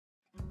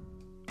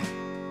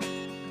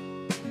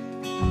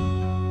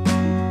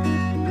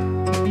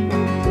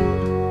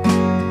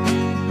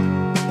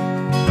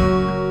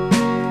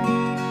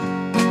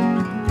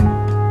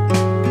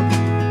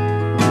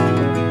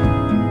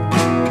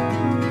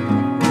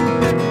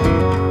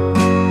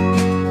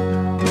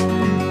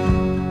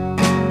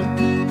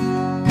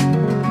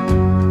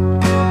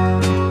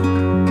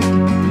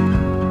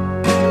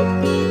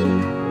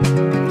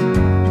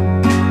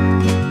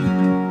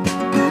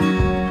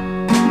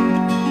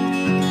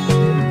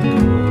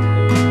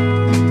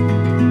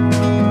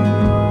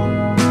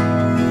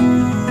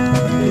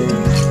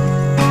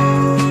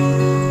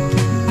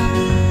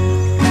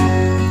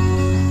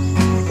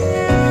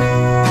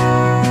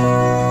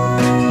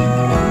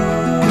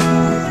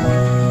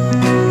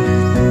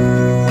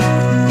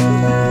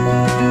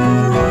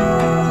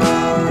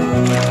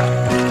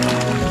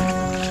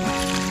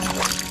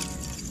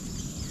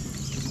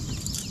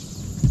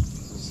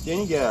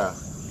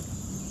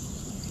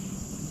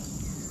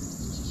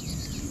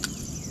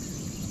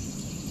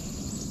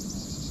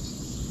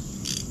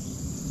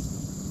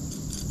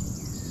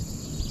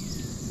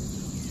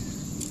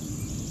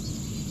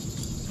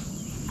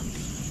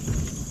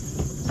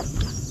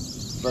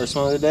First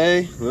one of the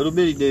day, little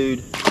bitty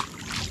dude.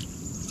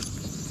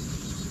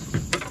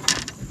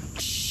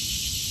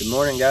 Good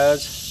morning,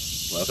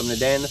 guys. Welcome to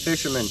Dan the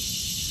Fisherman.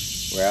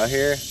 We're out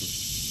here,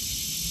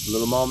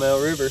 Little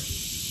Maumelle River,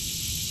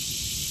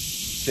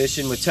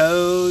 fishing with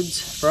toads,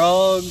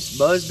 frogs,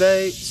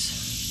 buzzbaits,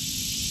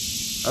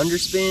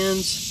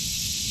 underspins.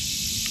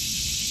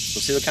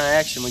 We'll see what kind of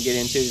action we get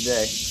into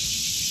today.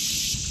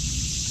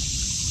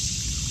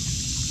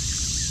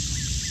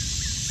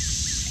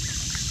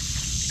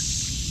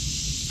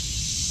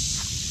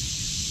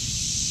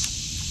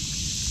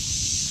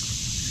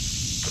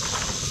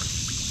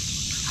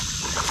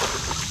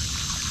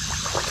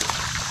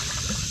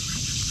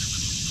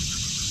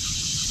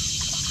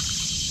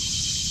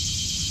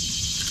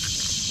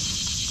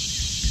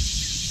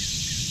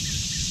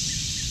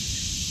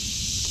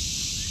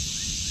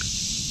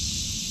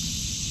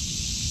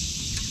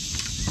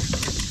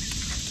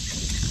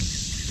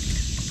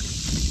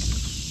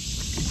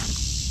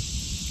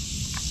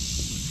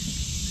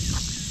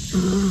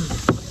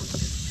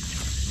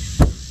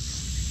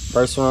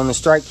 First one on the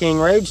Strike King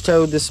Rage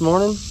Toad this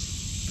morning.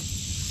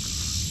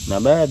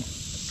 Not bad.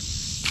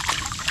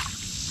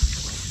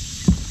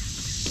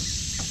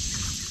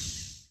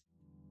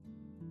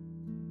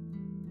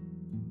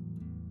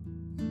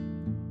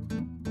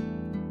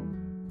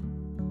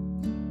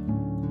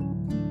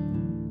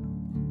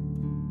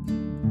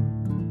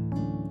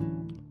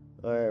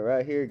 Alright,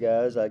 right here,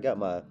 guys, I got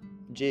my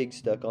jig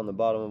stuck on the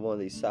bottom of one of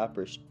these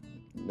cypress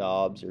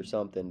knobs or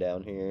something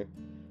down here.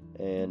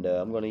 And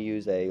I'm going to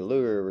use a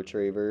lure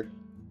retriever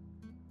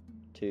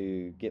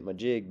to get my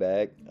jig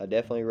back. I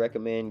definitely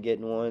recommend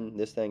getting one.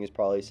 This thing has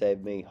probably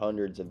saved me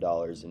hundreds of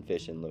dollars in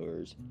fishing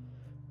lures.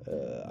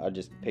 I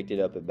just picked it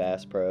up at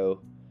Bass Pro,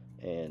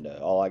 and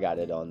all I got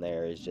it on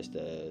there is just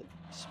a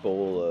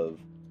spool of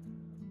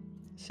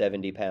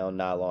 70-pound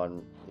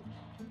nylon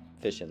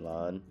fishing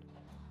line.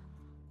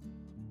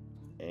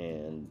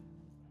 And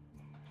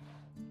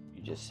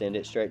you just send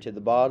it straight to the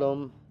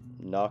bottom.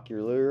 Knock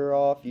your lure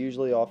off,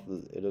 usually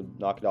it'll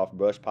knock it off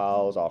brush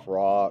piles, off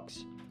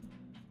rocks.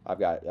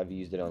 I've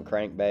used it on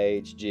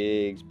crankbaits,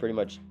 jigs, pretty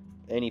much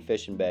any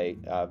fishing bait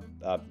I've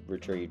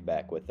retrieved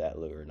back with that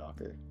lure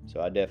knocker. So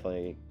I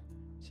definitely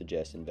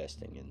suggest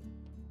investing in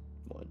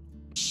one.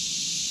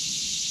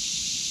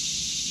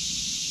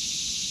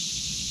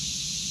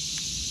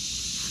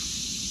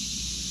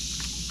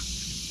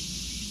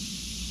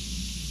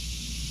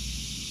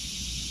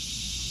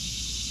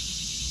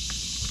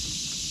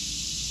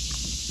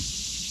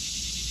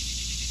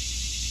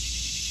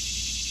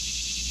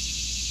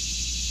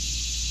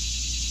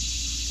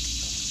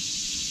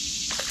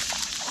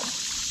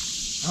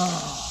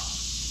 Oh,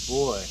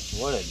 boy,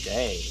 what a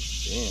day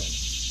it's been.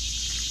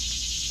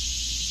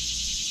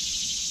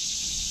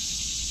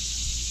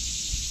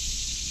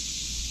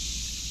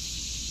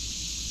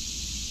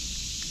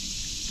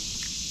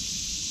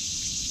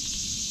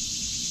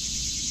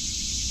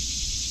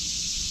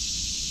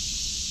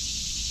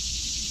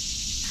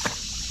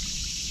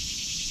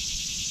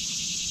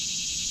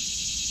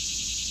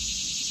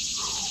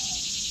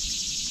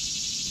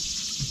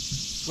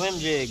 Swim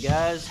jig,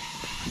 guys.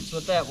 That's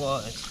what that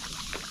was.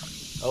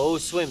 Oh,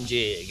 swim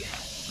jig.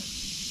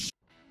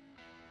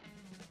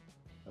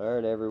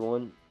 Alright,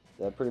 everyone,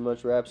 that pretty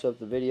much wraps up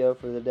the video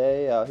for the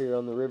day out here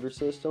on the river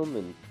system,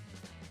 and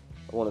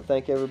I want to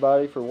thank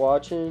everybody for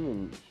watching,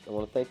 and I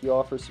want to thank you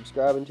all for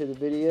subscribing to the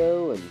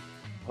video, and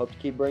I hope to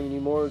keep bringing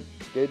you more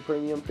good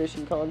premium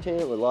fishing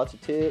content with lots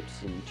of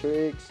tips and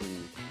tricks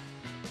and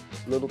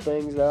little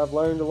things that I've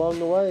learned along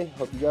the way.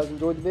 Hope you guys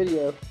enjoyed the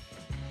video.